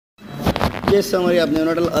Just summary of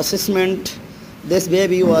neonatal assessment. This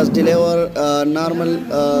baby was delivered normal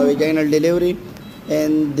vaginal delivery,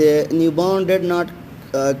 and the newborn did not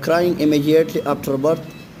crying immediately after birth.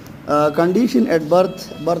 Condition at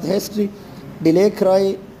birth, birth history, delay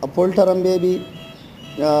cry, a full term baby,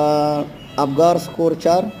 Apgar score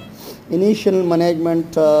 4. Initial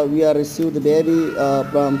management, we are received the baby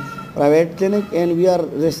from private clinic, and we are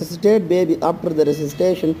resuscitate baby. After the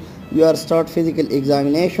resuscitation, we are start physical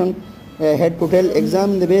examination, head to tail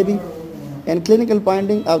examine the baby, and clinical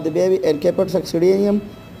finding of the baby and Caput Succedaneum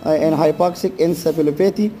and Hypoxic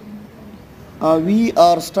Encephalopathy. We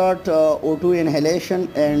are start O2 inhalation,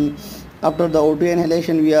 and after the O2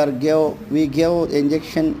 inhalation we give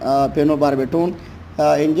injection phenobarbital.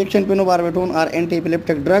 Injection phenobarbital are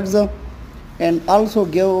anti-epileptic drugs, and also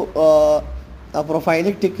give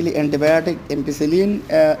prophylactically antibiotic ampicillin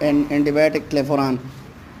and antibiotic clefuran.